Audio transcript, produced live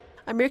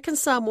American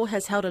Samoa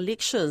has held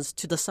elections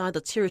to decide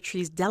the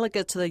territory's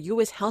delegate to the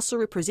U.S. House of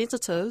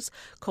Representatives,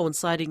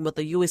 coinciding with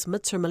the U.S.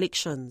 midterm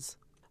elections.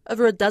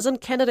 Over a dozen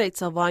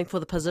candidates are vying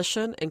for the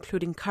position,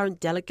 including current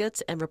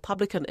delegate and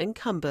Republican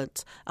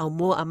incumbent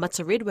Aumua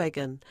Amata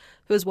Redwagon,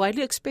 who is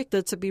widely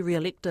expected to be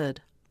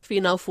re-elected.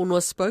 Finau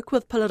Fonua spoke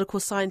with political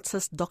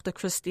scientist Dr.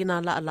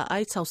 Christina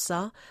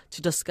La'ala'ai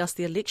to discuss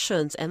the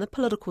elections and the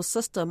political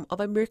system of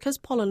America's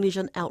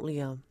Polynesian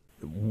outlier.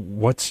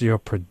 What's your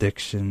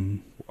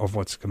prediction of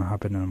what's going to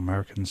happen in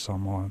American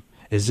Samoa?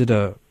 Is it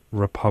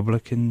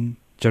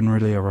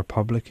generally a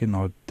Republican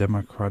or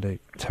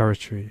Democratic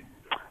territory?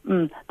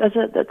 That's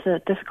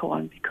a difficult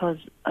one because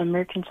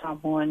American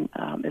Samoan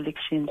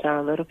elections are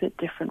a little bit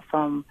different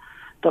from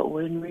the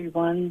ordinary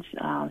ones.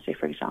 Say,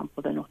 for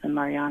example, the Northern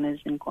Marianas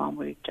and Guam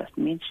we just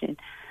mentioned.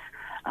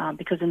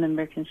 Because in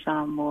American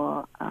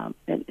Samoa,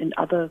 in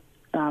other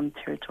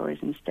territories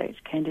and states,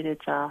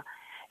 candidates are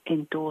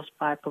endorsed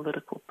by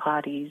political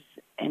parties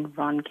and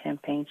run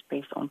campaigns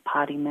based on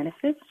party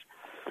manifests.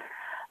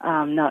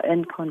 Now,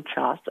 in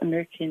contrast,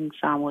 American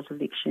Samoa's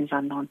elections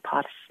are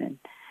non-partisan.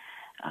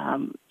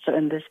 So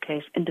in this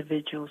case,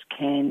 individuals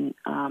can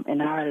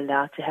and are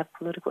allowed to have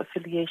political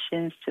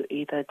affiliations to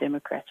either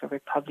Democrats or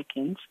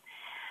Republicans.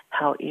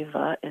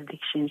 However,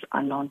 elections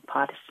are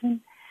non-partisan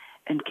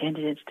and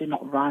candidates do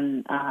not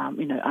run,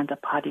 under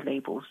party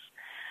labels.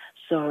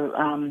 So,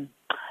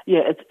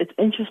 it's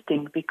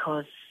interesting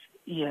because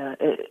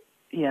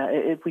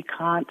we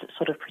can't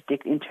sort of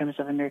predict in terms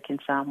of American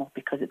Samoa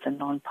because it's a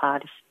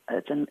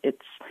non-partisan. It's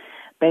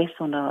based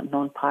on a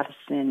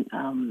non-partisan,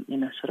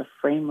 sort of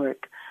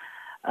framework.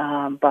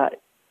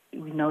 But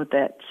we know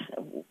that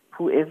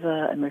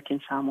whoever American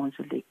Samoans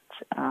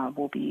elect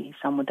will be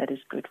someone that is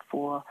good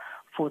for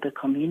the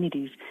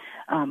communities.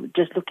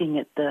 Just looking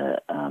at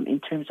the in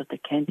terms of the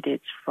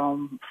candidates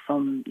from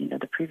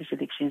the previous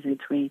elections in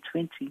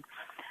 2020,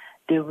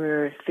 there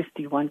were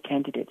 51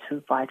 candidates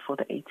who vied for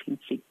the 18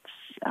 seats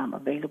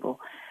available.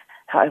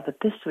 However,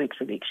 this week's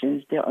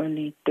elections, there are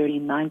only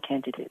 39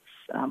 candidates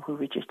who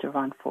registered to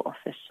run for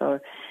office. So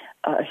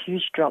a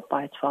huge drop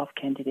by 12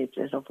 candidates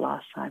as of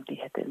last time they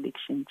had the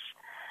elections.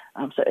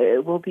 So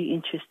it will be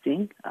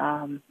interesting.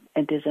 And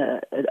there's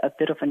a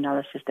bit of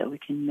analysis that we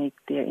can make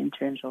there in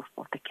terms of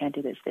the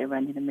candidates they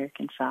run in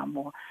American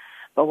Samoa.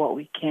 But what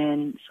we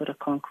can sort of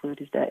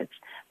conclude is that it's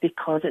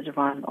because it's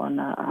run on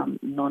a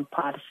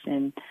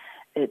non-partisan,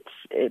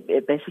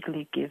 it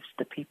basically gives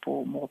the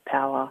people more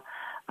power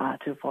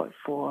to vote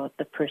for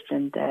the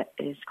person that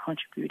is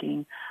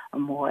contributing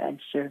more and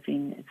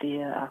serving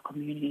their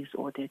communities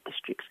or their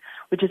districts,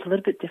 which is a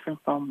little bit different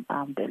from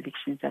the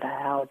elections that are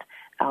held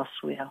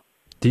elsewhere.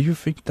 Do you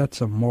think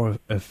that's a more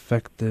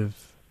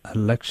effective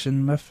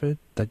election method,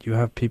 that you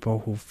have people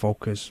who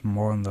focus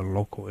more on the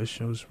local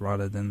issues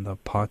rather than the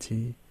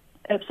party?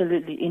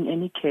 Absolutely. In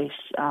any case,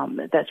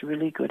 that's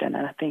really good, and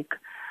I think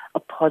a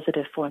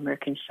positive for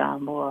American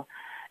Samoa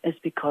is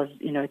because,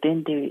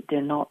 then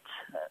they're not,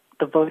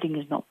 the voting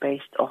is not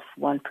based off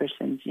one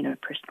person's,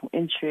 personal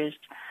interest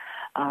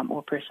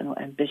or personal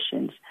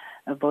ambitions.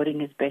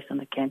 Voting is based on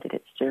the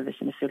candidate's service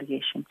and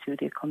affiliation to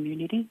their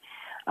community,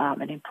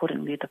 and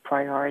importantly, the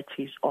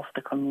priorities of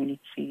the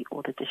community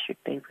or the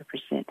district they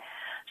represent.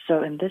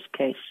 So in this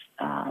case,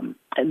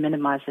 it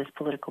minimizes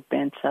political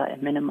banter,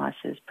 it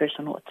minimizes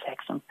personal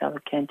attacks on fellow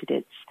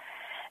candidates,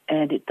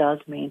 and it does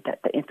mean that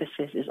the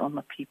emphasis is on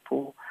the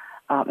people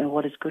and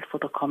what is good for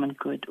the common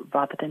good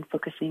rather than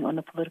focusing on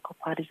the political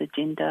party's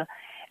agenda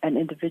and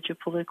individual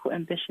political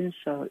ambitions.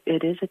 So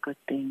it is a good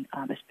thing,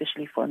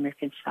 especially for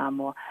American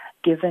Samoa,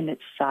 given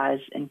its size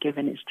and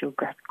given its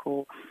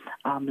geographical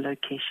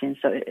location.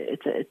 So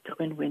it's a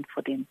win-win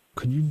for them.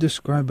 Could you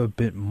describe a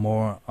bit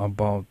more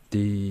about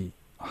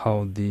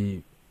how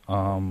the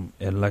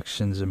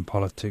elections and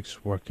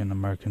politics work in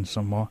American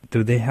Samoa?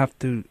 Do they have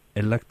to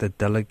elect a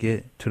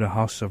delegate to the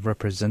House of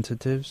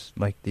Representatives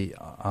like the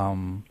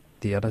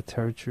other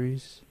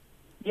territories?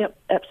 Yep,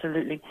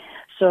 absolutely.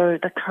 So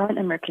the current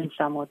American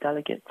Samoa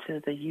delegate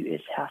to the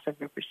U.S. House of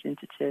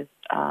Representatives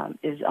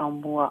is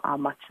Aumua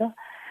Amata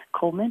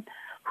Coleman,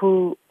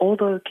 who,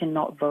 although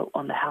cannot vote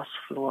on the House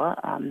floor,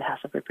 the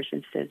House of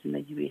Representatives in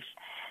the U.S.,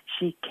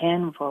 she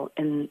can vote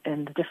in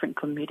the different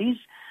committees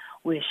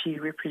where she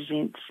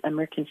represents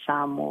American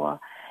Samoa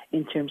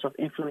in terms of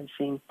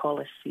influencing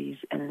policies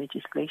and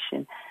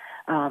legislation.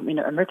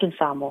 American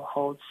Samoa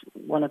holds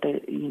one of the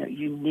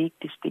unique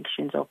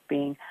distinctions of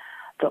being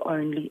the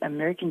only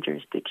American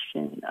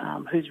jurisdiction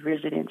whose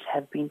residents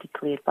have been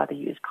declared by the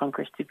U.S.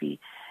 Congress to be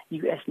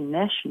U.S.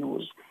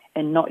 nationals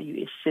and not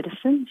U.S.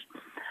 citizens.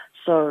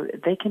 So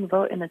they can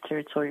vote in the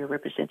territorial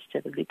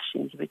representative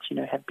elections, which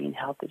have been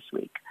held this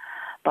week,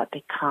 but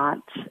they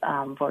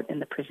can't vote in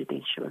the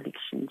presidential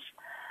elections.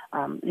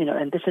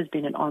 And this has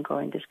been an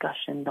ongoing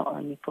discussion, not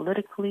only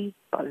politically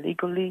but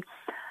legally.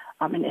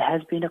 And it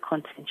has been a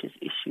contentious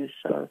issue.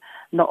 So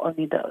not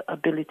only the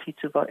ability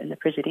to vote in the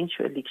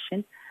presidential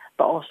election,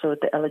 but also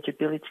the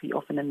eligibility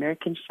of an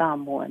American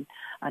Samoan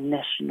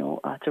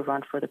national to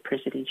run for the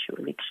presidential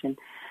election.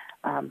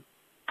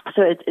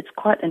 So it's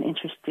quite an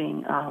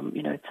interesting,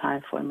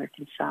 time for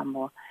American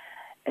Samoa.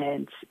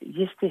 And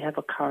yes, they have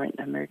a current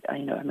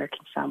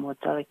American Samoa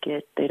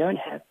delegate. They don't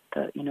have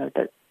the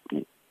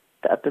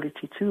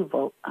ability to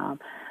vote,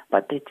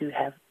 but they do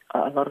have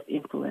a lot of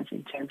influence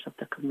in terms of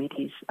the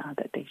committees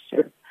that they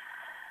serve.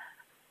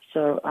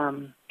 So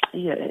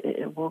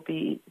it will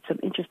be some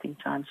interesting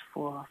times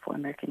for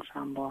American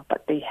Samoa,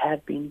 but they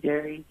have been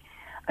very,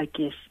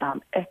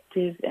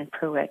 active and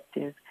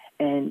proactive,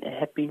 and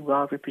have been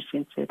well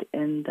represented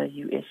in the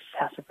U.S.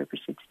 House of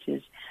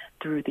Representatives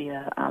through the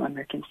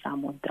American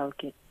Samoan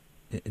delegate.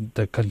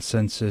 The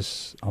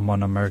consensus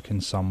among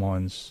American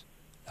Samoans,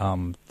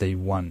 they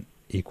want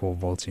equal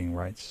voting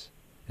rights.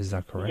 Is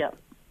that correct? Yeah.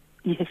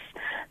 Yes,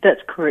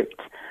 that's correct.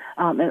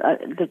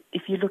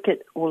 If you look at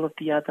all of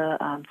the other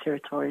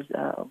territories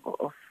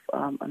of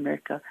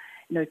America,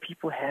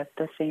 people have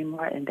the same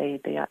right and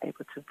they are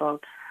able to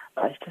vote.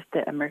 But it's just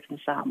that American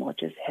Samoa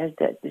just has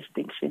that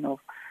distinction of,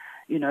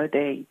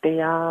 they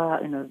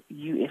are,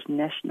 U.S.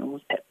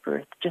 nationals at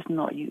birth, just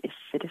not U.S.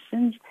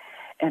 citizens.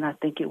 And I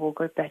think it will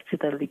go back to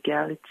the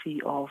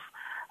legality of,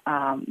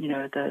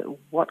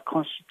 what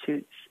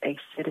constitutes a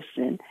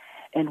citizen.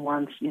 And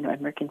once,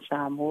 American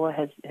Samoa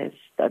has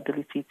the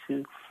ability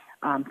to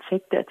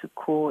take that to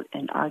court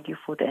and argue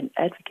for that and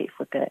advocate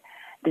for that,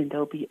 then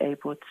they'll be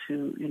able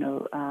to,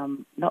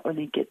 not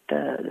only get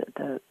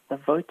the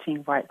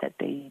voting right that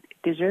they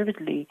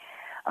deservedly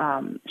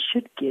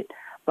should get,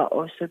 but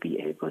also be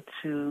able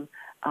to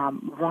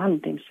run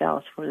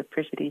themselves for the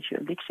presidential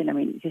election. I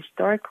mean,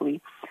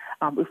 historically,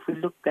 if we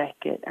look back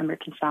at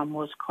American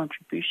Samoa's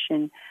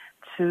contribution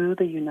to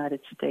the United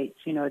States,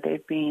 a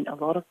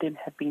lot of them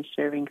have been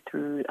serving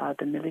through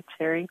the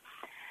military,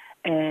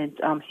 and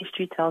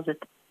history tells us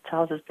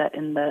that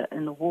in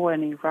the war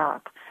in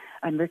Iraq,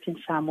 American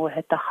Samoa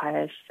had the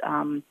highest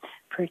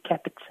per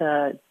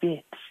capita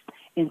deaths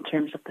in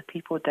terms of the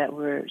people that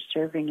were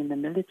serving in the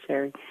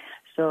military.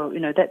 So,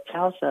 that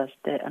tells us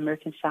that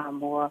American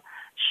Samoa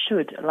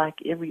should, like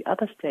every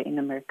other state in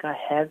America,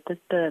 have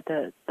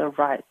the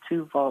right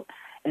to vote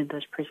in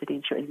those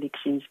presidential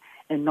elections,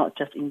 and not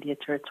just in their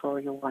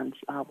territorial ones,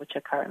 which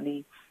are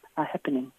currently happening.